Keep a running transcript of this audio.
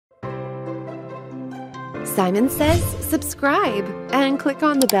Simon Says subscribe and click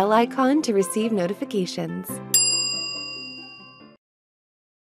on the bell icon to receive notifications.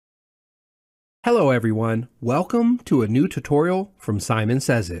 Hello everyone, welcome to a new tutorial from Simon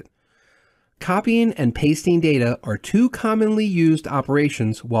Says It. Copying and pasting data are two commonly used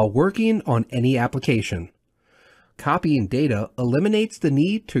operations while working on any application. Copying data eliminates the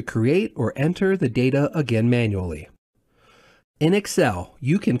need to create or enter the data again manually. In Excel,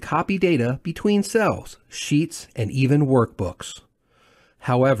 you can copy data between cells, sheets, and even workbooks.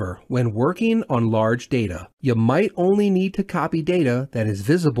 However, when working on large data, you might only need to copy data that is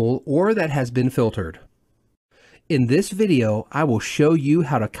visible or that has been filtered. In this video, I will show you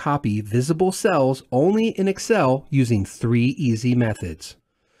how to copy visible cells only in Excel using 3 easy methods.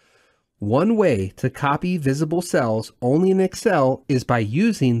 One way to copy visible cells only in Excel is by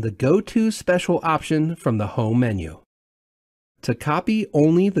using the Go To Special option from the Home menu. To copy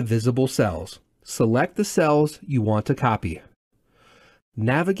only the visible cells, select the cells you want to copy.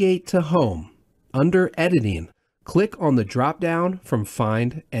 Navigate to Home. Under Editing, click on the drop-down from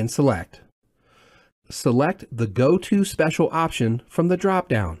Find and Select. Select the Go To Special option from the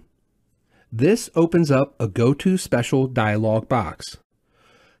drop-down. This opens up a Go To Special dialog box.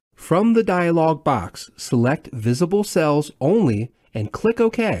 From the dialog box, select Visible Cells Only and click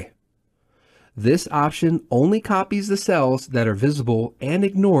OK. This option only copies the cells that are visible and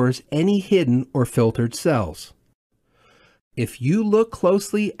ignores any hidden or filtered cells. If you look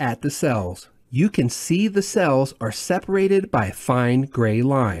closely at the cells, you can see the cells are separated by a fine gray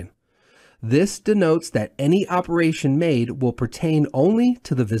line. This denotes that any operation made will pertain only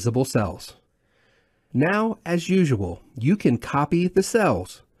to the visible cells. Now, as usual, you can copy the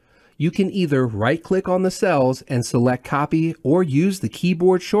cells. You can either right-click on the cells and select Copy or use the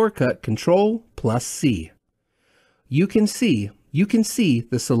keyboard shortcut Ctrl+C. You can see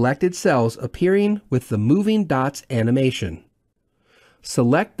the selected cells appearing with the moving dots animation.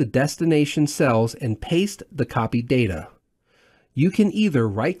 Select the destination cells and paste the copied data. You can either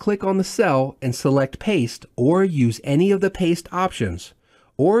right-click on the cell and select Paste or use any of the paste options,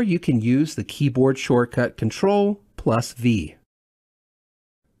 or you can use the keyboard shortcut Ctrl+V.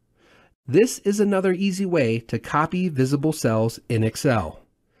 This is another easy way to copy visible cells in Excel.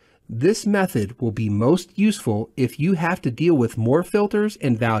 This method will be most useful if you have to deal with more filters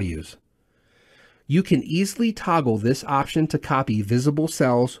and values. You can easily toggle this option to copy visible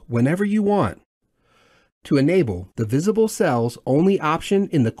cells whenever you want. To enable the Visible Cells Only option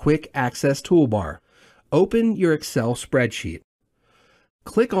in the Quick Access toolbar, open your Excel spreadsheet.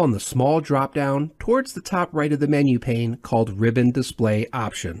 Click on the small drop-down towards the top right of the menu pane called Ribbon Display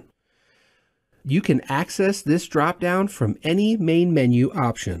option. You can access this drop-down from any main menu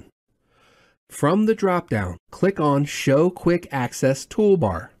option. From the drop-down, click on Show Quick Access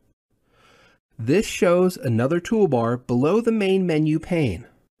Toolbar. This shows another toolbar below the main menu pane.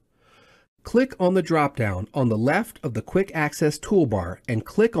 Click on the drop-down on the left of the Quick Access toolbar and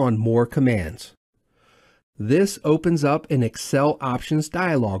click on More Commands. This opens up an Excel Options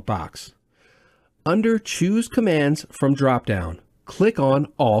dialog box. Under Choose Commands from drop-down, click on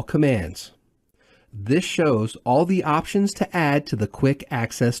All Commands. This shows all the options to add to the Quick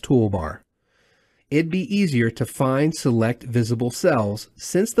Access toolbar. It'd be easier to find select visible cells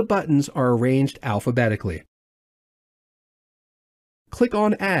since the buttons are arranged alphabetically. Click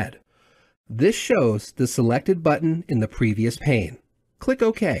on Add. This shows the selected button in the previous pane. Click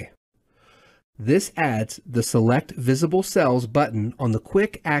OK. This adds the Select Visible Cells button on the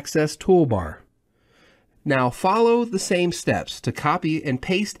Quick Access toolbar. Now follow the same steps to copy and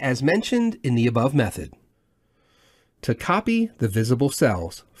paste as mentioned in the above method. To copy the visible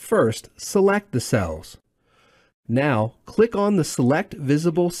cells, first select the cells. Now click on the Select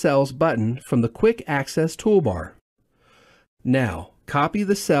Visible Cells button from the Quick Access toolbar. Now copy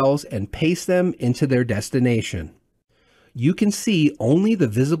the cells and paste them into their destination. You can see only the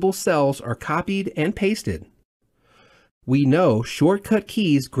visible cells are copied and pasted. We know shortcut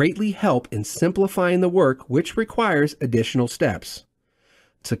keys greatly help in simplifying the work, which requires additional steps.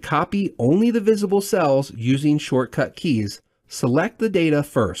 To copy only the visible cells using shortcut keys, select the data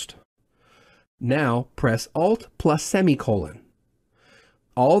first. Now press Alt plus semicolon.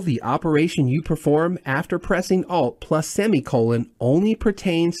 All the operation you perform after pressing Alt plus semicolon only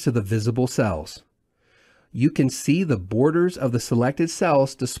pertains to the visible cells. You can see the borders of the selected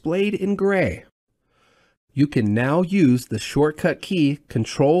cells displayed in gray. You can now use the shortcut key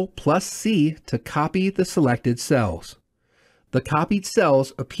Ctrl+C to copy the selected cells. The copied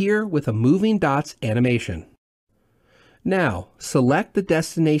cells appear with a moving dots animation. Now, select the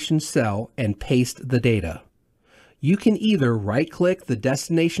destination cell and paste the data. You can either right-click the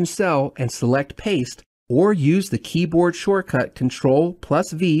destination cell and select Paste, or use the keyboard shortcut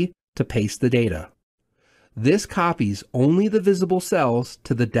Ctrl+V to paste the data. This copies only the visible cells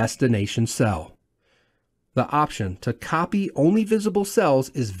to the destination cell. The option to copy only visible cells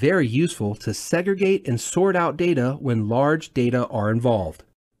is very useful to segregate and sort out data when large data are involved.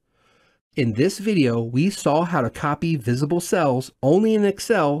 In this video, we saw how to copy visible cells only in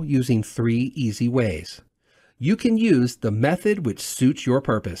Excel using 3 easy ways. You can use the method which suits your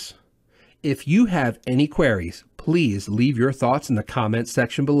purpose. If you have any queries, please leave your thoughts in the comments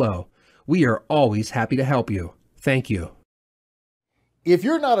section below. We are always happy to help you. Thank you. If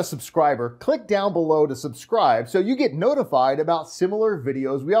you're not a subscriber, click down below to subscribe so you get notified about similar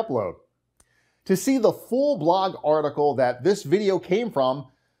videos we upload. To see the full blog article that this video came from,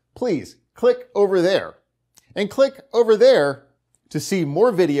 please click over there. And click over there to see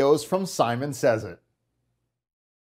more videos from Simon Says It.